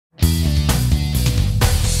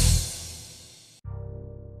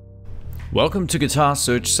Welcome to Guitar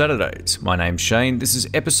Search Saturdays. My name's Shane. This is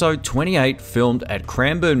episode 28, filmed at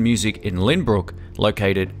Cranbourne Music in Lynbrook,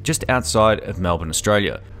 located just outside of Melbourne,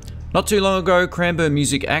 Australia. Not too long ago, Cranbourne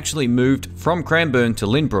Music actually moved from Cranbourne to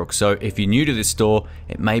Lynbrook, so if you're new to this store,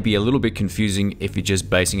 it may be a little bit confusing if you're just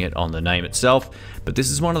basing it on the name itself, but this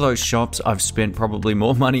is one of those shops I've spent probably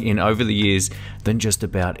more money in over the years than just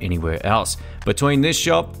about anywhere else. Between this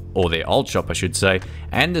shop, or their old shop I should say,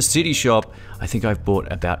 and the city shop, I think I've bought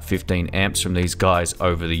about 15 amps from these guys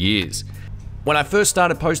over the years. When I first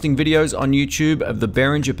started posting videos on YouTube of the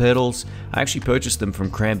Behringer pedals, I actually purchased them from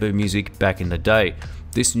Cranbourne Music back in the day.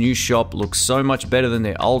 This new shop looks so much better than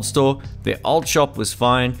their old store. Their old shop was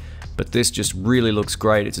fine, but this just really looks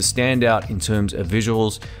great. It's a standout in terms of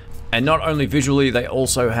visuals. And not only visually, they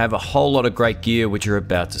also have a whole lot of great gear which you're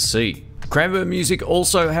about to see. Cranbourne Music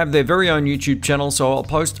also have their very own YouTube channel, so I'll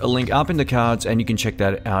post a link up in the cards and you can check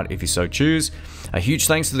that out if you so choose. A huge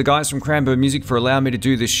thanks to the guys from Cranbourne Music for allowing me to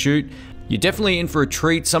do this shoot. You're definitely in for a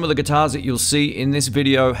treat. Some of the guitars that you'll see in this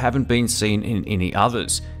video haven't been seen in any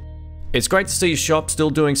others. It's great to see a shop still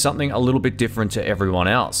doing something a little bit different to everyone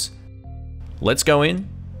else. Let's go in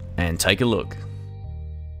and take a look.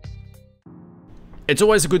 It's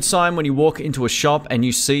always a good sign when you walk into a shop and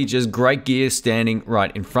you see just great gear standing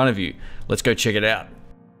right in front of you. Let's go check it out.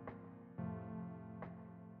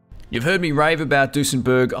 You've heard me rave about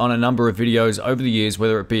Duesenberg on a number of videos over the years,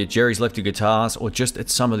 whether it be at Jerry's Lefty Guitars or just at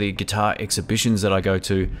some of the guitar exhibitions that I go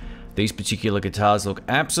to. These particular guitars look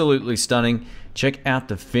absolutely stunning. Check out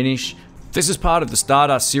the finish. This is part of the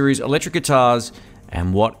Stardust series electric guitars,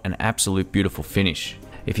 and what an absolute beautiful finish.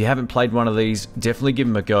 If you haven't played one of these, definitely give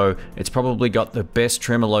them a go. It's probably got the best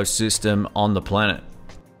tremolo system on the planet.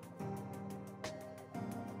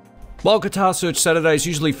 While Guitar Search Saturdays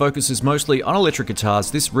usually focuses mostly on electric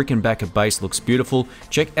guitars, this Rickenbacker bass looks beautiful.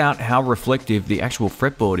 Check out how reflective the actual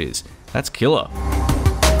fretboard is. That's killer.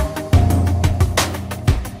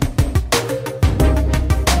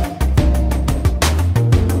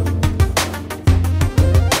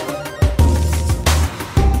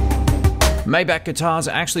 Maybach Guitars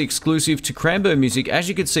are actually exclusive to Cranbourne Music, as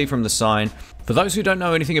you can see from the sign. For those who don't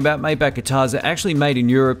know anything about Maybach Guitars, they're actually made in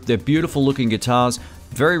Europe. They're beautiful looking guitars,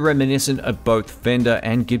 very reminiscent of both Fender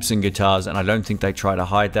and Gibson guitars, and I don't think they try to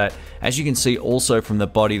hide that. As you can see also from the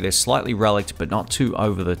body, they're slightly relict but not too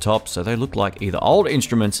over the top, so they look like either old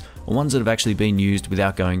instruments or ones that have actually been used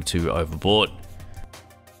without going too overboard.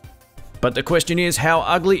 But the question is, how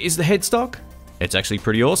ugly is the headstock? It's actually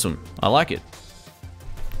pretty awesome. I like it.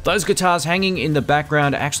 Those guitars hanging in the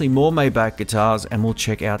background are actually more Maybach guitars, and we'll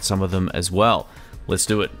check out some of them as well. Let's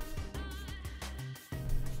do it.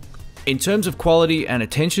 In terms of quality and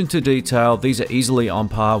attention to detail, these are easily on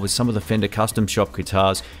par with some of the Fender custom shop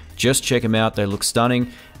guitars. Just check them out, they look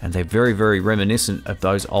stunning, and they're very, very reminiscent of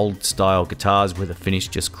those old style guitars where the finish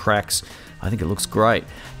just cracks. I think it looks great.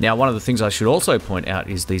 Now, one of the things I should also point out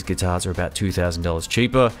is these guitars are about $2,000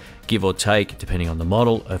 cheaper, give or take, depending on the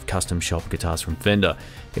model, of custom shop guitars from Fender.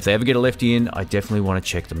 If they ever get a lefty in, I definitely want to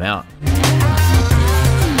check them out.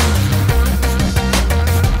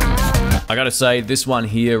 I gotta say, this one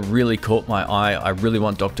here really caught my eye. I really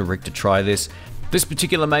want Dr. Rick to try this. This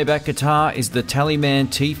particular Maybach guitar is the Tallyman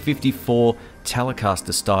T54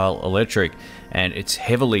 Telecaster style electric, and it's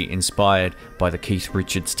heavily inspired by the Keith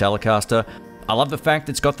Richards Telecaster. I love the fact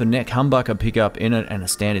it's got the neck humbucker pickup in it and a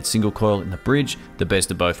standard single coil in the bridge, the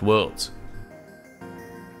best of both worlds.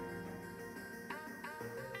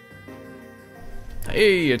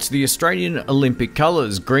 Hey, it's the Australian Olympic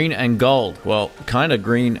colours, green and gold. Well, kind of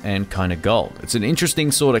green and kind of gold. It's an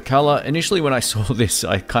interesting sort of colour. Initially when I saw this,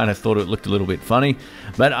 I kind of thought it looked a little bit funny,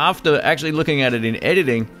 but after actually looking at it in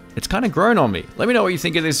editing, it's kind of grown on me. Let me know what you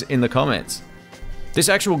think of this in the comments. This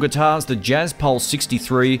actual guitar is the Jazz Pulse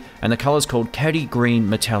 63, and the colour's called Caddy Green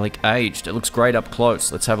Metallic Aged. It looks great up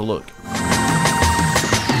close. Let's have a look.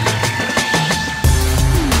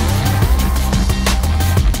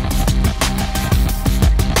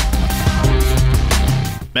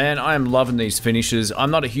 Man, I am loving these finishes. I'm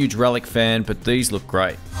not a huge relic fan, but these look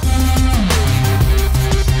great.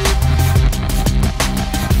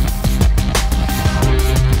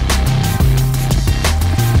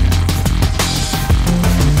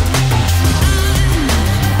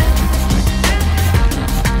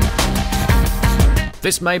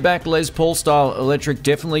 This Maybach Les Paul style electric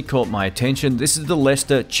definitely caught my attention. This is the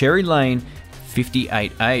Lester Cherry Lane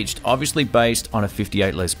 58 aged, obviously based on a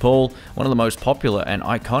 58 Les Paul, one of the most popular and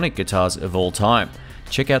iconic guitars of all time.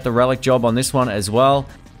 Check out the relic job on this one as well.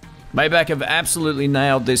 Maybach have absolutely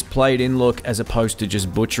nailed this played-in look as opposed to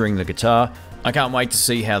just butchering the guitar. I can't wait to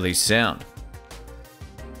see how these sound.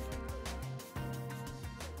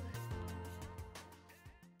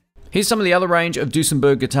 Here's some of the other range of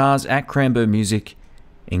Duesenberg guitars at Cranbourne Music,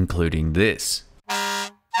 including this.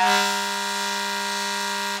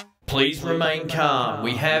 Please remain calm.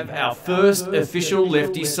 We have our first official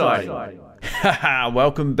lefty sighting. Haha,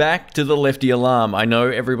 welcome back to the lefty alarm. I know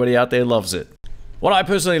everybody out there loves it. What I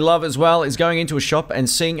personally love as well is going into a shop and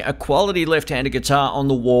seeing a quality left-handed guitar on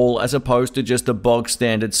the wall as opposed to just a bog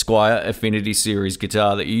standard Squier Affinity Series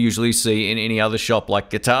guitar that you usually see in any other shop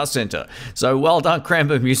like Guitar Center. So well done,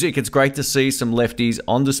 Cranbourne Music. It's great to see some lefties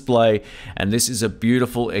on display, and this is a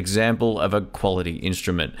beautiful example of a quality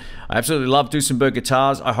instrument. I absolutely love Duesenberg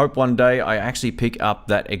guitars. I hope one day I actually pick up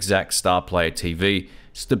that exact Star Player TV.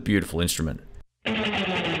 It's a beautiful instrument.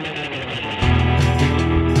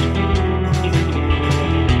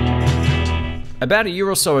 About a year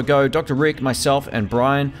or so ago, Dr. Rick, myself, and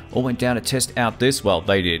Brian all went down to test out this. Well,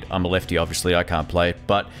 they did. I'm a lefty, obviously, I can't play it.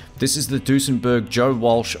 But this is the Duesenberg Joe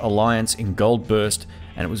Walsh Alliance in Gold Burst,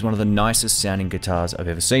 and it was one of the nicest sounding guitars I've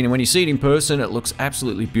ever seen. And when you see it in person, it looks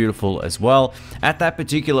absolutely beautiful as well. At that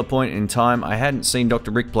particular point in time, I hadn't seen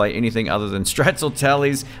Dr. Rick play anything other than Strats or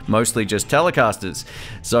Tallies, mostly just Telecasters.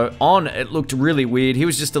 So it looked really weird. He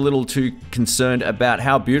was just a little too concerned about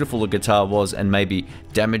how beautiful the guitar was and maybe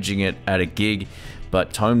damaging it at a gig.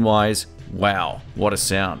 But tone-wise, wow, what a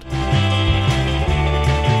sound.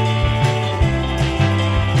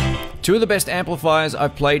 Two of the best amplifiers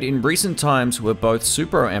I've played in recent times were both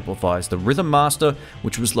Supro amplifiers, the Rhythm Master,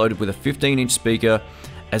 which was loaded with a 15-inch speaker,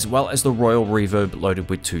 as well as the Royal Reverb loaded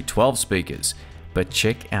with two 12 speakers. But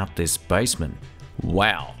check out this Bassman.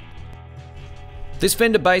 Wow. This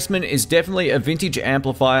Fender Bassman is definitely a vintage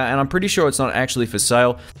amplifier, and I'm pretty sure it's not actually for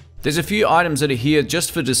sale. There's a few items that are here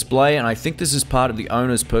just for display, and I think this is part of the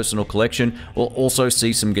owner's personal collection. We'll also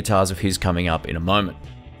see some guitars of his coming up in a moment.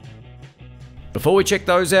 Before we check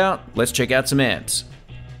those out, let's check out some amps.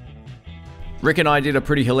 Rick and I did a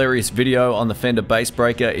pretty hilarious video on the Fender Bass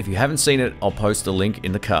Breaker. If you haven't seen it, I'll post a link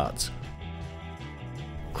in the cards.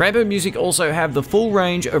 Cranbourne Music also have the full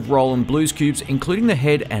range of Roland Blues Cubes, including the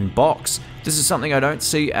head and box. This is something I don't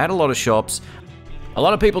see at a lot of shops. A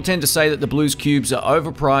lot of people tend to say that the Blues Cubes are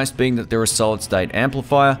overpriced, being that they're a solid-state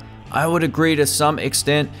amplifier. I would agree to some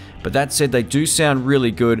extent, but that said, they do sound really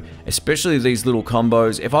good, especially these little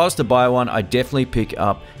combos. If I was to buy one, I'd definitely pick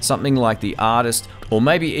up something like the Artist, or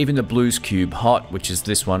maybe even the Blues Cube Hot, which is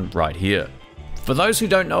this one right here. For those who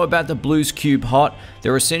don't know about the Blues Cube Hot,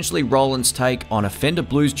 they're essentially Roland's take on a Fender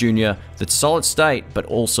Blues Junior that's solid state, but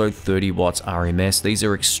also 30 watts RMS. These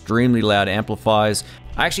are extremely loud amplifiers.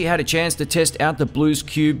 I actually had a chance to test out the Blues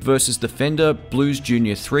Cube versus the Fender Blues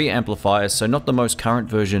Junior 3 amplifiers, so not the most current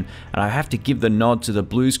version, and I have to give the nod to the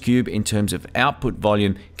Blues Cube in terms of output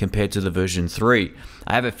volume compared to the version 3.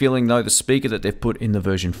 I have a feeling though the speaker that they've put in the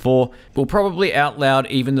version 4 will probably outloud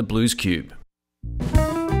even the Blues Cube.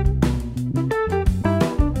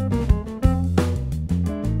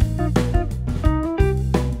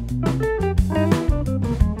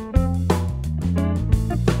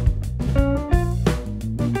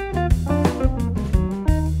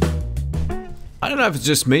 I don't know if it's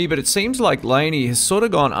just me, but it seems like Laney has sort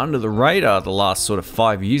of gone under the radar the last sort of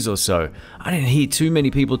 5 years or so. I didn't hear too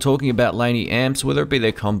many people talking about Laney amps, whether it be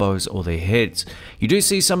their combos or their heads. You do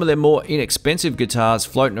see some of their more inexpensive guitars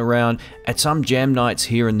floating around at some jam nights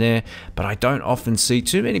here and there, but I don't often see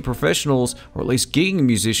too many professionals, or at least gigging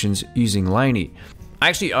musicians, using Laney. I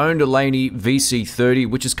actually owned a Laney VC30,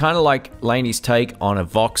 which is kind of like Laney's take on a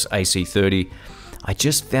Vox AC30. I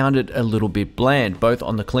just found it a little bit bland, both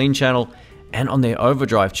on the clean channel and on their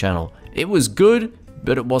overdrive channel. It was good,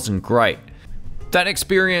 but it wasn't great. That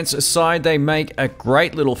experience aside, they make a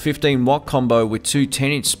great little 15 watt combo with two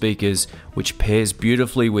 10-inch speakers, which pairs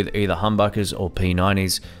beautifully with either humbuckers or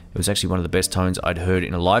P90s. It was actually one of the best tones I'd heard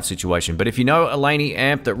in a live situation. But if you know a Laney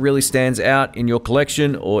amp that really stands out in your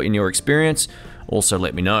collection or in your experience, also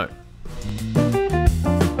let me know.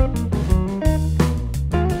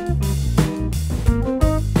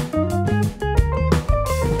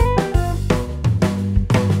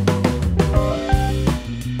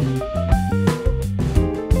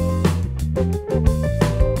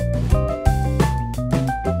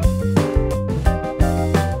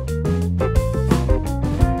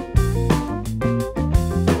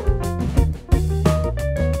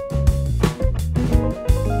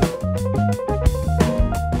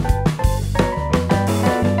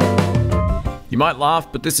 You might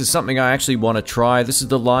laugh, but this is something I actually want to try. This is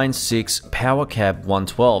the Line 6 Power Cab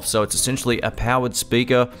 112. So it's essentially a powered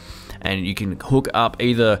speaker, and you can hook up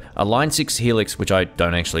either a Line 6 Helix, which I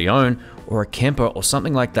don't actually own, or a Kemper or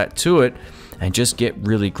something like that to it, and just get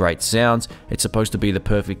really great sounds. It's supposed to be the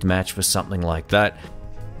perfect match for something like that.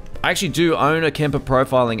 I actually do own a Kemper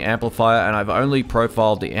profiling amplifier, and I've only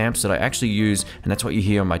profiled the amps that I actually use, and that's what you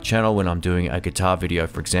hear on my channel when I'm doing a guitar video,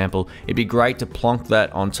 for example. It'd be great to plonk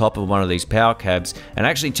that on top of one of these power cabs and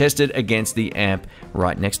actually test it against the amp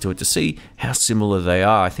right next to it to see how similar they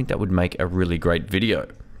are. I think that would make a really great video.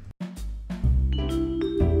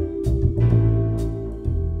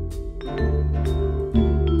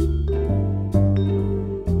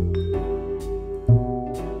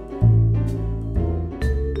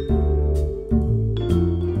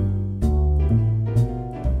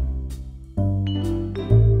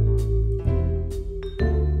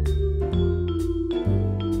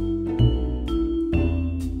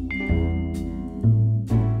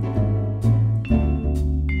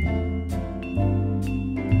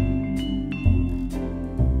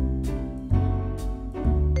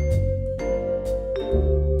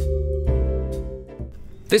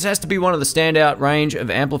 This has to be one of the standout range of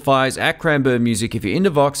amplifiers at Cranbourne Music. If you're into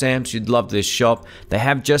Vox amps, you'd love this shop. They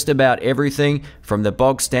have just about everything from the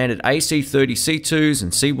bog standard AC30 C2s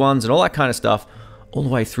and C1s and all that kind of stuff, all the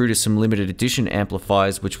way through to some limited edition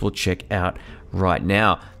amplifiers, which we'll check out right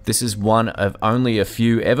now. This is one of only a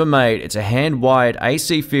few ever made. It's a hand-wired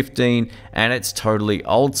AC15 and it's totally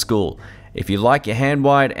old school. If you like your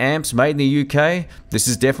hand-wired amps made in the UK, this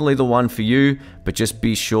is definitely the one for you, but just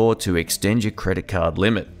be sure to extend your credit card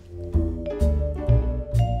limit.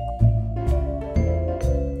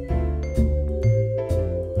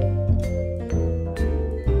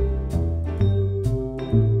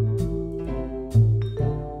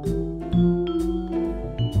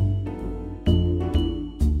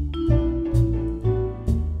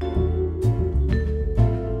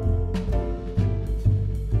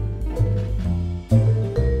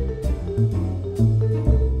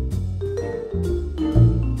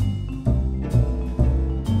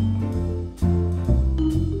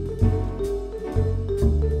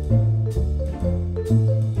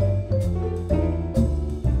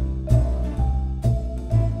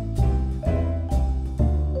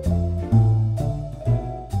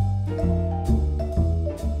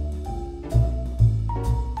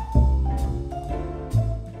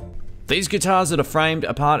 These guitars that are framed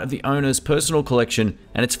are part of the owner's personal collection,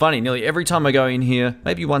 and it's funny, nearly every time I go in here,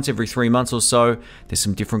 maybe once every 3 months or so, there's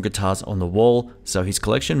some different guitars on the wall, so his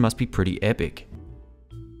collection must be pretty epic.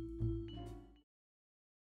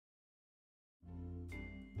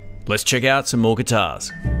 Let's check out some more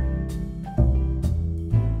guitars.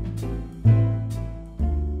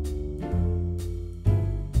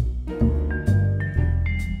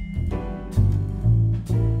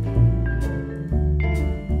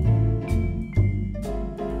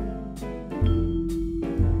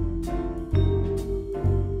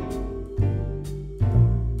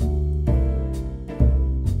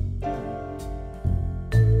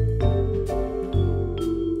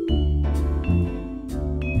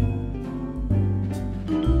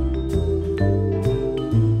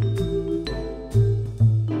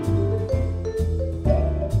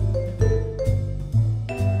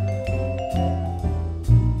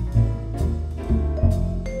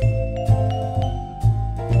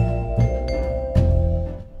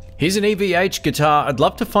 Here's an EVH guitar. I'd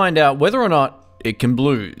love to find out whether or not it can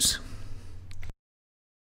blues.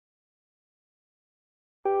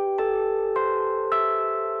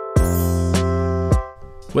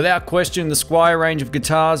 Without question, the Squier range of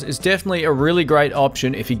guitars is definitely a really great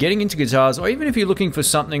option if you're getting into guitars, or even if you're looking for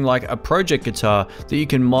something like a project guitar that you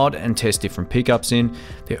can mod and test different pickups in.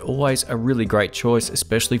 They're always a really great choice,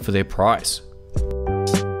 especially for their price.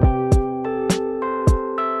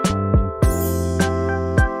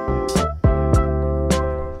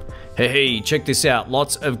 Hey, check this out.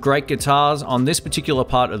 Lots of great guitars on this particular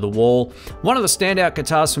part of the wall. One of the standout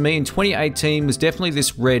guitars for me in 2018 was definitely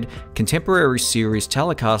this red Contemporary Series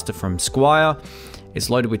Telecaster from Squier. It's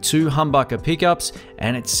loaded with 2 humbucker pickups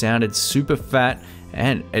and it sounded super fat,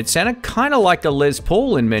 and it sounded kind of like a Les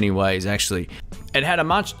Paul in many ways actually. It had a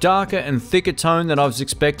much darker and thicker tone than I was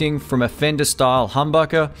expecting from a Fender style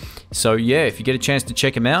humbucker. So yeah, if you get a chance to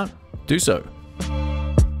check them out, do so.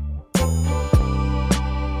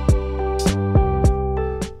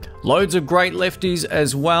 Loads of great lefties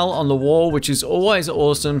as well on the wall, which is always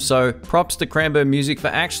awesome, so props to Cranbourne Music for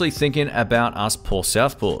actually thinking about us poor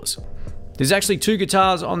southpaws. There's actually 2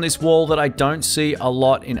 guitars on this wall that I don't see a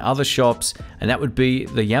lot in other shops, and that would be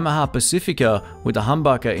the Yamaha Pacifica with the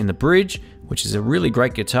humbucker in the bridge, which is a really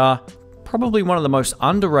great guitar, probably one of the most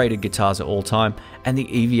underrated guitars of all time, and the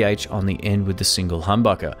EVH on the end with the single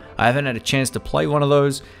humbucker. I haven't had a chance to play one of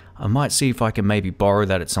those. I might see if I can maybe borrow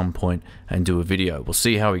that at some point and do a video. We'll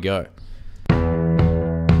see how we go.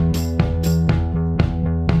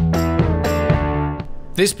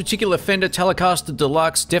 This particular Fender Telecaster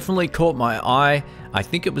Deluxe definitely caught my eye. I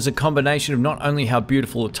think it was a combination of not only how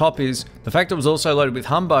beautiful the top is, the fact it was also loaded with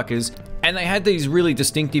humbuckers, and they had these really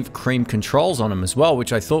distinctive cream controls on them as well,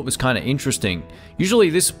 which I thought was kind of interesting. Usually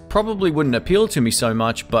this probably wouldn't appeal to me so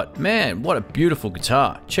much, but man, what a beautiful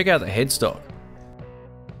guitar. Check out the headstock.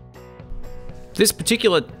 This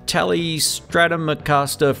particular Tele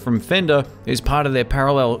Stratocaster from Fender is part of their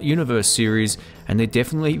Parallel Universe series, and they're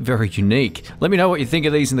definitely very unique. Let me know what you think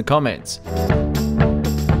of these in the comments.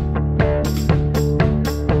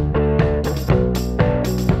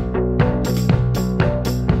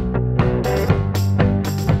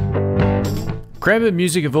 Cranbourne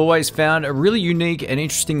Music have always found a really unique and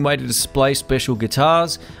interesting way to display special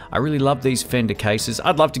guitars. I really love these Fender cases.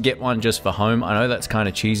 I'd love to get one just for home. I know that's kind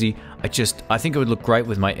of cheesy. I think it would look great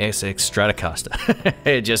with my SX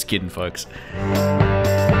Stratocaster. Just kidding, folks.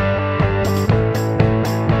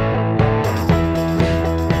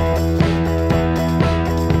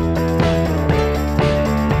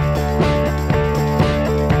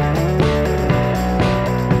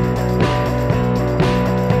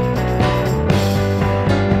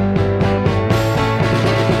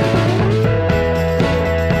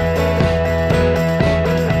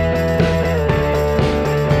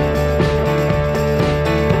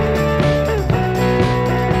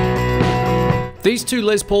 These two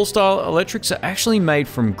Les Paul style electrics are actually made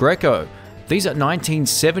from Greco. These are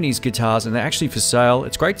 1970s guitars and they're actually for sale.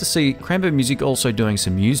 It's great to see Cranbourne Music also doing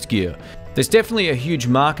some used gear. There's definitely a huge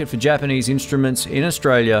market for Japanese instruments in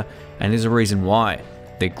Australia, and there's a reason why.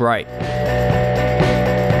 They're great.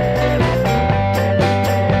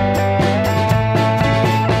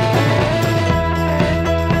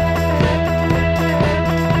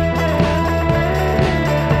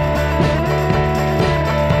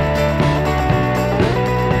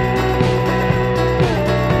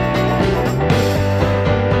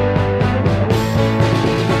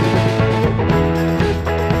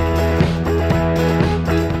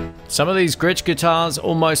 Some of these Gretsch guitars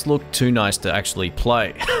almost look too nice to actually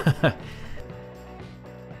play.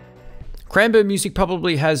 Cranbourne Music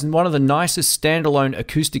probably has one of the nicest standalone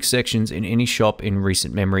acoustic sections in any shop in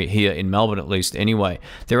recent memory, here in Melbourne at least anyway.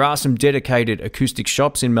 There are some dedicated acoustic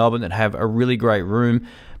shops in Melbourne that have a really great room,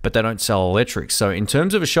 but they don't sell electrics. So in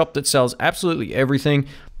terms of a shop that sells absolutely everything,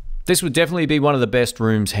 this would definitely be one of the best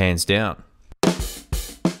rooms, hands down.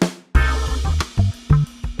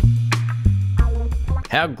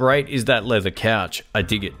 How great is that leather couch? I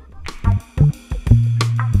dig it.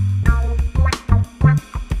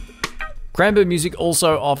 Cranbourne Music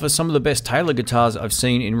also offers some of the best Taylor guitars I've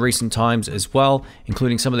seen in recent times as well,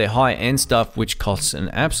 including some of their high-end stuff which costs an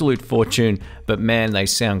absolute fortune, but man, they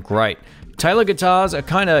sound great. Taylor guitars are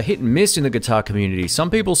kind of hit and miss in the guitar community. Some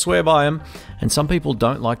people swear by them, and some people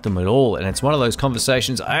don't like them at all. And it's one of those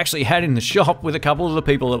conversations I actually had in the shop with a couple of the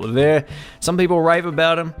people that were there. Some people rave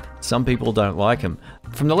about them, some people don't like them.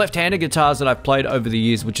 From the left-handed guitars that I've played over the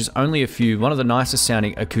years, which is only a few, one of the nicest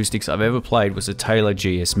sounding acoustics I've ever played was a Taylor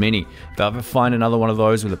GS Mini. If I ever find another one of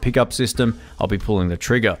those with a pickup system, I'll be pulling the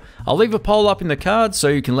trigger. I'll leave a poll up in the cards so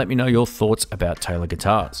you can let me know your thoughts about Taylor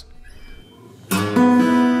guitars.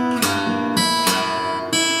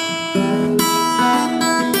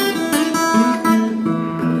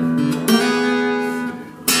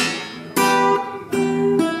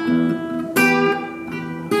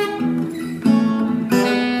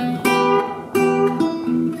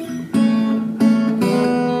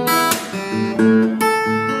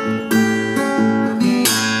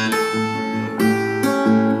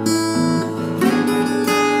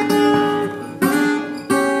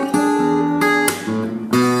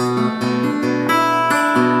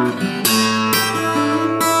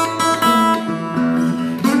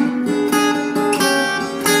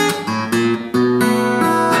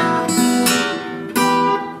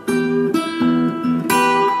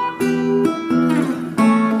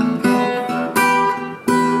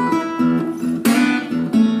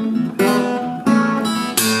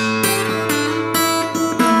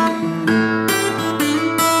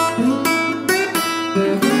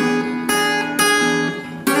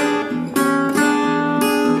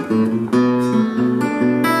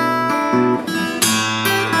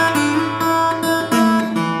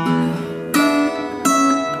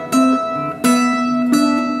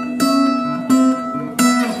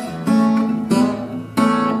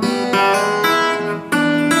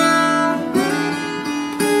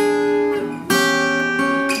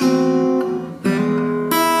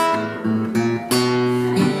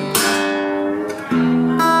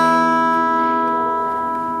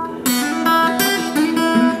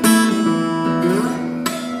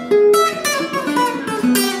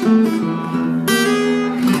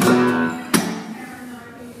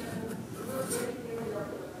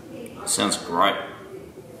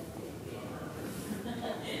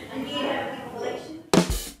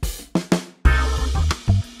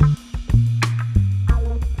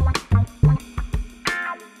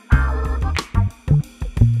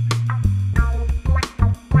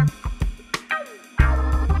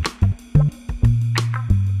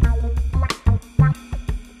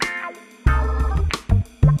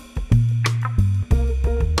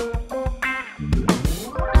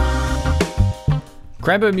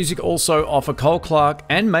 Cranbourne Music also offer Cole Clark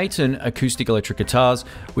and Mayton acoustic electric guitars,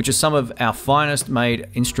 which are some of our finest made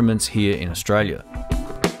instruments here in Australia.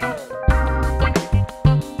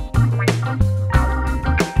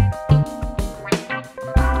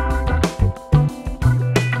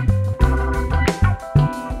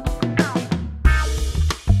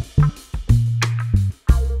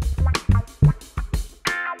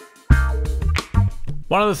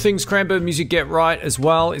 One of the things Cranbourne Music get right as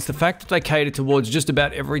well is the fact that they cater towards just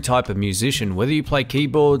about every type of musician. Whether you play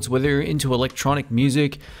keyboards, whether you're into electronic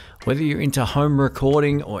music, whether you're into home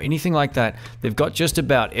recording or anything like that, they've got just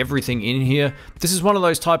about everything in here. This is one of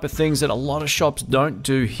those type of things that a lot of shops don't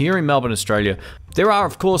do here in Melbourne, Australia. There are,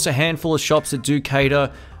 of course, a handful of shops that do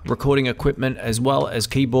cater recording equipment as well as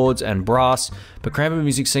keyboards and brass, but Cranbourne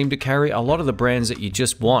Music seem to carry a lot of the brands that you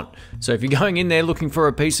just want. So if you're going in there looking for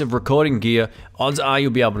a piece of recording gear, odds are you'll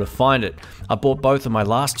be able to find it. I bought both of my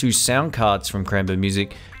last two sound cards from Cranbourne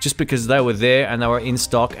Music just because they were there and they were in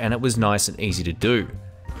stock and it was nice and easy to do.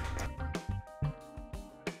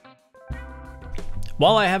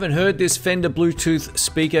 While I haven't heard this Fender Bluetooth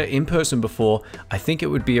speaker in person before, I think it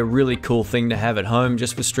would be a really cool thing to have at home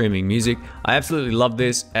just for streaming music. I absolutely love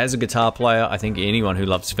this. As a guitar player, I think anyone who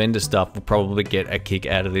loves Fender stuff will probably get a kick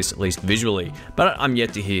out of this, at least visually, but I'm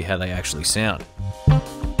yet to hear how they actually sound.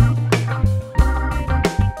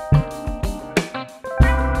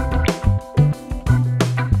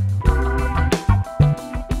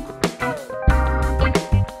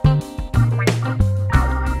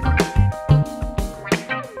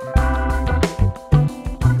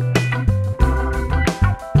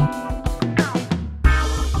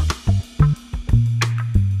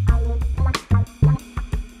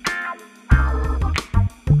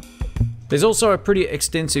 There's also a pretty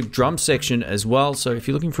extensive drum section as well, so if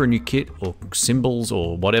you're looking for a new kit or cymbals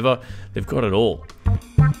or whatever, they've got it all.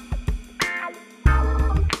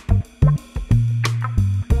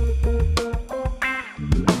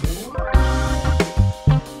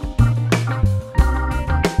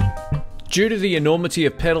 Due to the enormity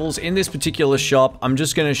of pedals in this particular shop, I'm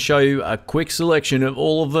just going to show you a quick selection of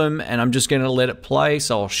all of them and I'm just going to let it play,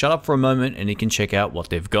 so I'll shut up for a moment and you can check out what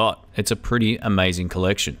they've got. It's a pretty amazing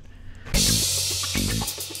collection.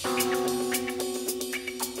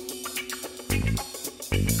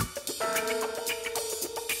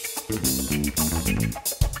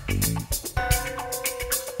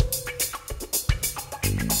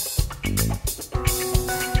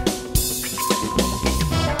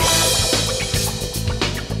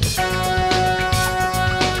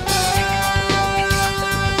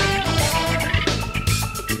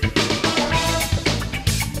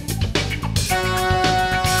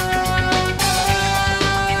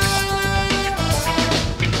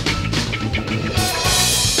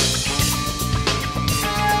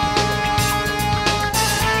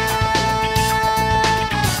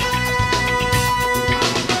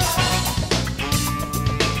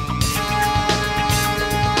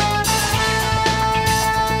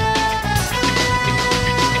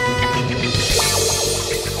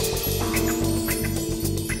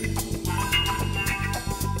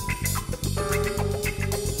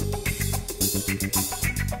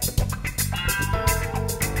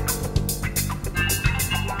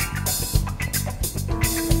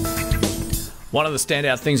 One of the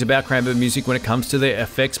standout things about Cranbourne Music when it comes to their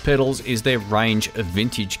effects pedals is their range of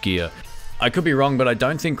vintage gear. I could be wrong, but I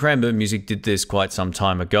don't think Cranbourne Music did this quite some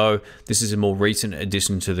time ago. This is a more recent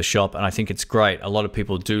addition to the shop, and I think it's great. A lot of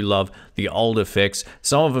people do love the old effects.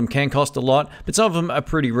 Some of them can cost a lot, but some of them are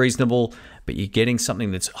pretty reasonable, but you're getting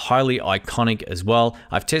something that's highly iconic as well.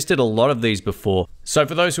 I've tested a lot of these before. So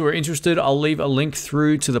for those who are interested, I'll leave a link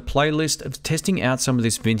through to the playlist of testing out some of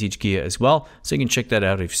this vintage gear as well, so you can check that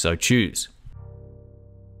out if you so choose.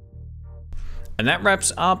 And that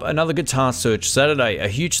wraps up another Guitar Search Saturday. A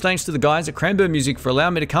huge thanks to the guys at Cranbourne Music for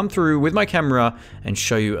allowing me to come through with my camera and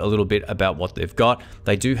show you a little bit about what they've got.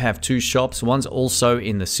 They do have two shops. One's also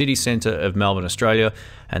in the city centre of Melbourne, Australia,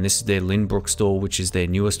 and this is their Lynbrook store, which is their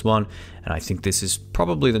newest one. And I think this is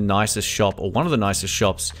probably the nicest shop, or one of the nicest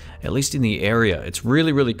shops, at least in the area. It's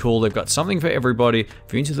really, really cool. They've got something for everybody.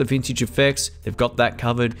 If you're into the vintage effects, they've got that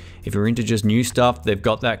covered. If you're into just new stuff, they've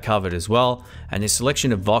got that covered as well. And their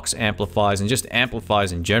selection of Vox amplifiers and just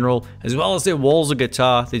amplifiers in general, as well as their walls of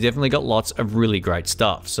guitar, they definitely got lots of really great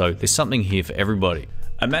stuff. So there's something here for everybody.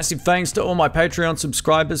 A massive thanks to all my Patreon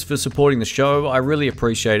subscribers for supporting the show. I really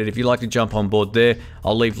appreciate it. If you'd like to jump on board there,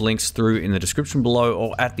 I'll leave links through in the description below,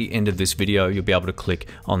 or at the end of this video, you'll be able to click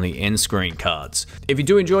on the end screen cards. If you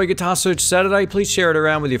do enjoy Guitar Search Saturday, please share it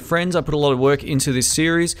around with your friends. I put a lot of work into this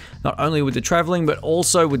series, not only with the traveling, but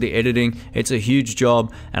also with the editing. It's a huge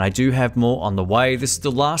job, and I do have more on the way. This is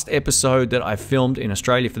the last episode that I filmed in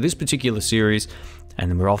Australia for this particular series, and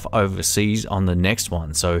then we're off overseas on the next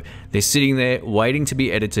one. So they're sitting there waiting to be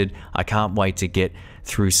edited. I can't wait to get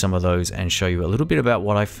through some of those and show you a little bit about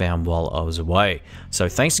what I found while I was away. So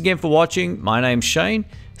thanks again for watching. My name's Shane.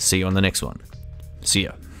 See you on the next one. See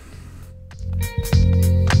ya.